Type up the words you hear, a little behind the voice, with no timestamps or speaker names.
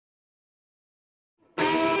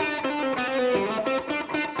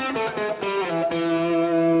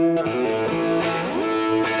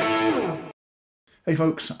Hey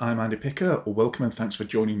folks, I'm Andy Picker. Welcome and thanks for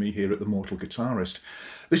joining me here at the Mortal Guitarist.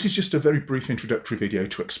 This is just a very brief introductory video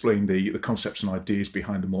to explain the concepts and ideas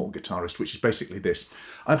behind the Mortal Guitarist, which is basically this.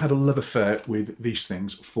 I've had a love affair with these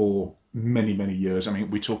things for many, many years. I mean,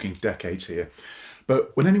 we're talking decades here.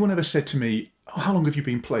 But when anyone ever said to me, "Oh, how long have you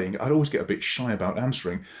been playing?" I'd always get a bit shy about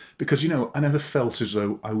answering because, I never felt as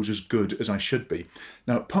though I was as good as I should be.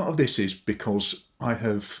 Now, part of this is because I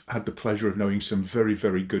have had the pleasure of knowing some very,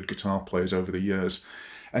 very good guitar players over the years.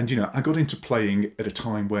 And, I got into playing at a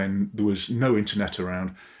time when there was no internet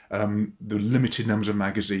around, there were limited numbers of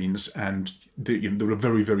magazines, and there were a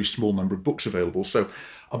very, very small number of books available. So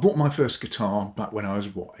I bought my first guitar back when I was,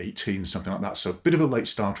 18, something like that. So a bit of a late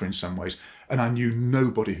starter in some ways. And I knew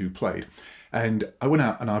nobody who played. And I went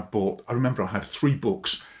out and I remember I had 3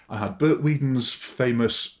 books. I had Bert Whedon's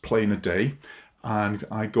famous Playing a Day, and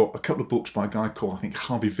I got a couple of books by a guy called, I think,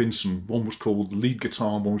 Harvey Vinson. One was called Lead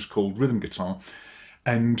Guitar, one was called Rhythm Guitar.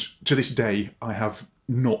 And to this day, I have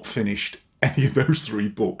not finished any of those 3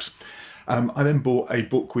 books. I then bought a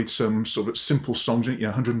book with some sort of simple songs in it,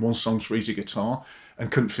 101 songs for easy guitar, and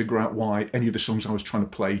couldn't figure out why any of the songs I was trying to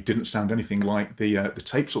play didn't sound anything like the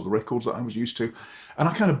tapes or the records that I was used to. And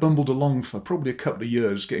I kind of bumbled along for probably a couple of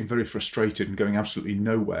years, getting very frustrated and going absolutely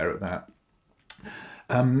nowhere at that.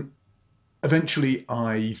 Eventually,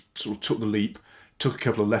 I sort of took the leap, took a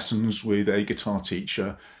couple of lessons with a guitar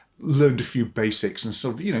teacher, learned a few basics, and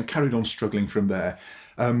sort of, carried on struggling from there.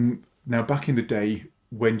 Now, back in the day,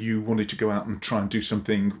 when you wanted to go out and try and do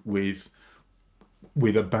something with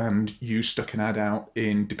a band, you stuck an ad out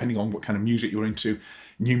in, depending on what kind of music you're into,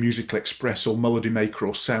 New Musical Express or Melody Maker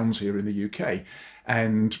or Sounds here in the UK.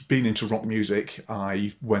 And being into rock music,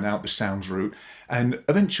 I went out the Sounds route. And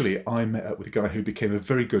eventually I met up with a guy who became a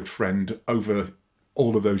very good friend over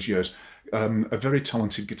all of those years. A very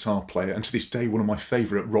talented guitar player, and to this day one of my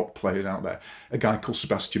favourite rock players out there, a guy called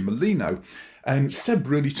Sebastian Molino. And Seb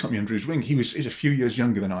really took me under his wing. He's a few years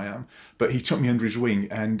younger than I am, but he took me under his wing,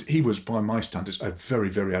 and he was, by my standards, a very,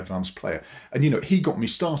 very advanced player. And he got me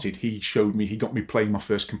started. He got me playing my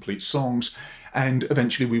first complete songs, and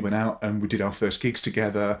eventually we went out and we did our first gigs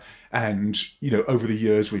together. And over the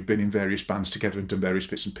years we've been in various bands together and done various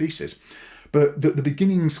bits and pieces. But the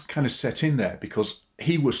beginnings kind of set in there because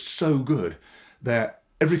he was so good that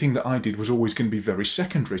everything that I did was always going to be very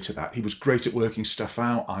secondary to that. He was great at working stuff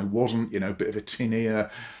out. I wasn't, a bit of a tin ear.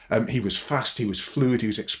 He was fast, he was fluid, he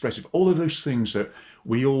was expressive. All of those things that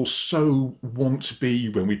we all so want to be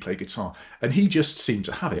when we play guitar. And he just seemed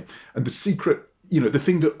to have it. And the secret, the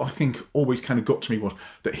thing that I think always kind of got to me was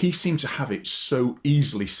that he seemed to have it so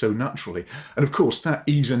easily, so naturally. And of course, that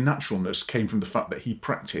ease and naturalness came from the fact that he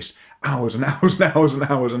practiced hours and hours and hours and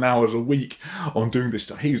hours and hours a week on doing this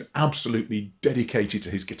stuff. He was absolutely dedicated to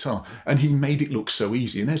his guitar, and he made it look so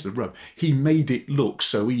easy. And there's the rub. He made it look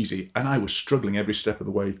so easy, and I was struggling every step of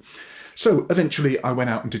the way. So eventually I went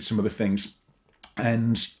out and did some other things,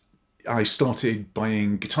 and I started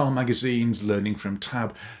buying guitar magazines, learning from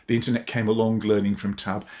tab. The internet came along, learning from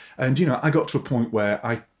tab. And, I got to a point where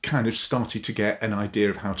I kind of started to get an idea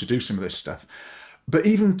of how to do some of this stuff. But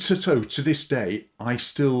even to this day, I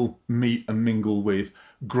still meet and mingle with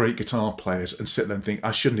great guitar players and sit there and think,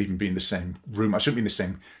 I shouldn't even be in the same room. I shouldn't be in the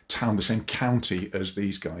same town, the same county as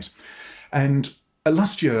these guys. And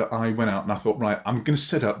last year I went out and I thought, right, I'm going to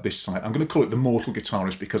set up this site. I'm going to call it the Mortal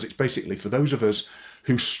Guitarist because it's basically for those of us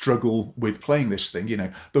who struggle with playing this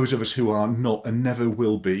thing, those of us who are not and never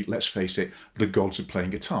will be, let's face it, the gods of playing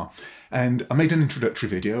guitar. And I made an introductory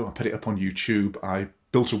video, I put it up on YouTube, I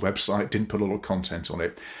built a website, didn't put a lot of content on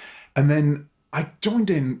it. And then I joined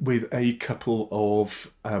in with a couple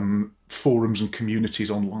of forums and communities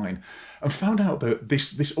online and found out that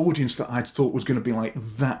this audience that I'd thought was going to be like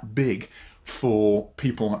that big for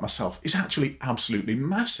people like myself is actually absolutely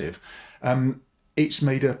massive. It's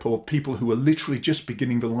made up of people who are literally just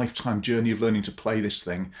beginning the lifetime journey of learning to play this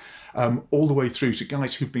thing, all the way through to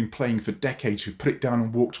guys who've been playing for decades, who've put it down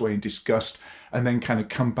and walked away in disgust, and then kind of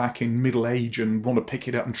come back in middle age and want to pick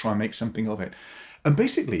it up and try and make something of it. And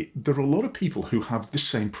basically, there are a lot of people who have the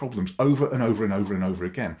same problems over and over and over and over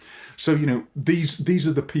again. So, these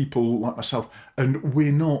are the people like myself, and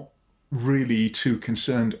we're not really too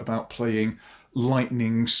concerned about playing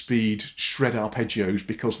lightning speed shred arpeggios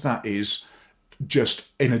because that is just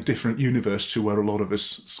in a different universe to where a lot of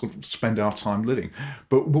us sort of spend our time living.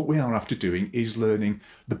 But what we are after doing is learning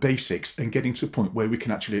the basics and getting to a point where we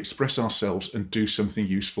can actually express ourselves and do something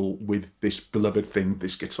useful with this beloved thing,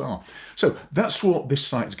 this guitar. So that's what this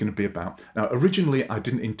site is going to be about. Now, originally I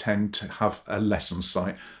didn't intend to have a lesson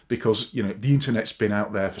site because, you know, the internet's been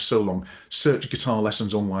out there for so long. Search guitar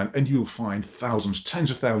lessons online and you'll find thousands,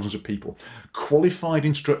 tens of thousands of people, qualified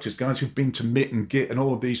instructors, guys who've been to MIT and GIT and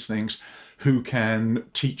all of these things, who can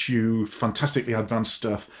teach you fantastically advanced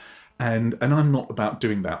stuff, and I'm not about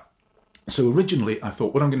doing that. So originally I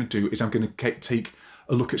thought what I'm going to do is I'm going to take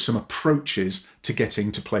a look at some approaches to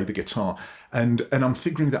getting to play the guitar, and I'm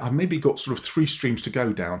figuring that I've maybe got sort of three streams to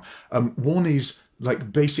go down. One is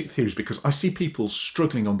like basic theories, because I see people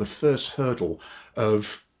struggling on the first hurdle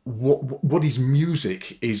of what is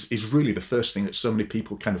music is really the first thing that so many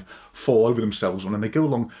people kind of fall over themselves on, and they go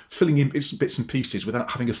along filling in bits and pieces without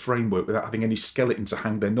having a framework, without having any skeleton to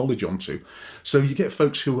hang their knowledge onto. So you get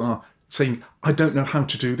folks who are saying, I don't know how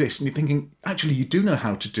to do this, and you're thinking, actually you do know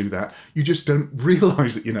how to do that, you just don't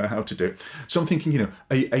realise that you know how to do it. So I'm thinking, you know,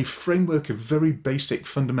 a framework of very basic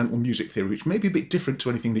fundamental music theory, which may be a bit different to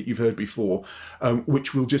anything that you've heard before,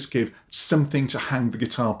 which will just give something to hang the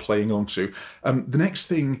guitar playing onto. The next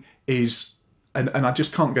thing is, and I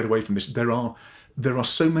just can't get away from this, there are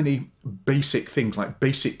so many basic things like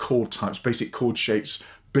basic chord types, basic chord shapes,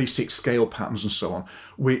 basic scale patterns and so on,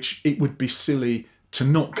 which it would be silly to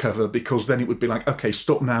not cover, because then it would be like, okay,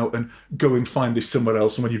 stop now and go and find this somewhere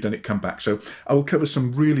else, and when you've done it, come back. So I will cover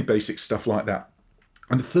some really basic stuff like that.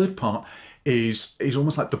 And the third part is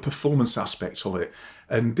almost like the performance aspect of it.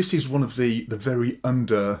 And this is one of the very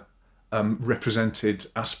represented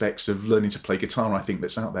aspects of learning to play guitar, I think,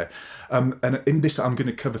 that's out there. And in this, I'm going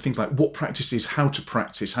to cover things like what practice is, how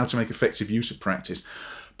to make effective use of practice,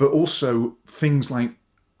 but also things like,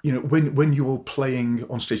 you know, when you're playing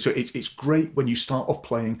on stage. So it's great when you start off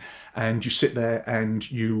playing and you sit there and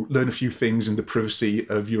you learn a few things in the privacy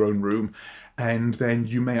of your own room, and then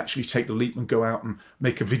you may actually take the leap and go out and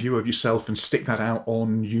make a video of yourself and stick that out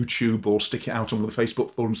on YouTube, or stick it out on the Facebook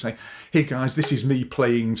forum and say, hey guys, this is me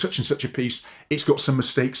playing such and such a piece. It's got some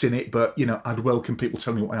mistakes in it, but, you know, I'd welcome people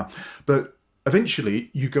telling me what I am. But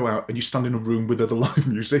eventually you go out and you stand in a room with other live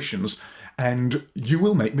musicians and you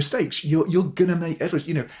will make mistakes. You're gonna make errors.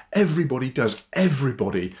 You know, everybody does.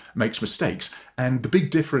 Everybody makes mistakes. And the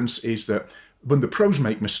big difference is that when the pros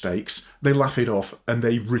make mistakes, they laugh it off and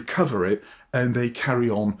they recover it and they carry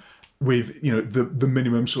on with, you know, the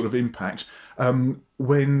minimum sort of impact.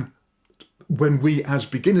 When we as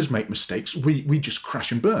beginners make mistakes, we just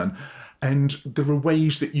crash and burn. And there are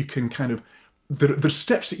ways that you can kind of, the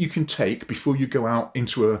steps that you can take before you go out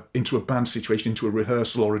into a band situation, into a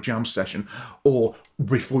rehearsal or a jam session, or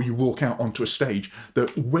before you walk out onto a stage,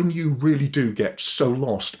 that when you really do get so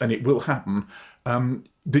lost, and it will happen,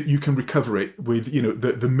 that you can recover it with, you know,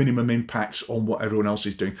 the minimum impact on what everyone else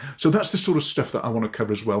is doing. So that's the sort of stuff that I want to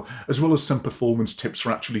cover as well as some performance tips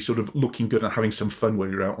for actually sort of looking good and having some fun when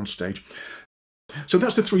you're out on stage. So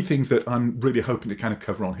that's the three things that I'm really hoping to kind of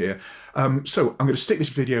cover on here. So I'm going to stick this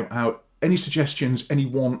video out. Any suggestions, any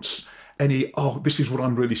wants, any, oh, this is what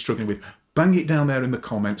I'm really struggling with, bang it down there in the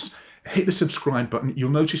comments. Hit the subscribe button. You'll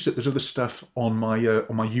notice that there's other stuff on my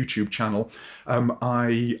YouTube channel.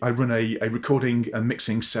 I run a recording and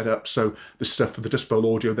mixing setup, so there's stuff for the Dust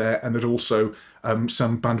Bowl audio there, and there's also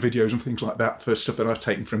some band videos and things like that for stuff that I've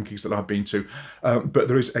taken from gigs that I've been to. But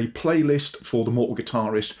there is a playlist for the Mortal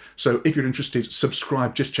Guitarist, so if you're interested,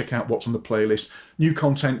 subscribe, just check out what's on the playlist. New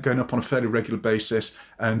content going up on a fairly regular basis,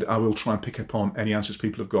 and I will try and pick up on any answers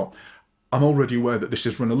people have got. I'm already aware that this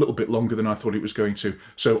has run a little bit longer than I thought it was going to,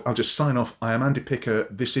 so I'll just sign off. I am Andy Picker,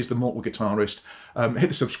 this is the Mortal Guitarist. Hit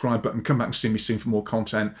the subscribe button, come back and see me soon for more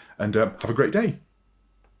content, and have a great day.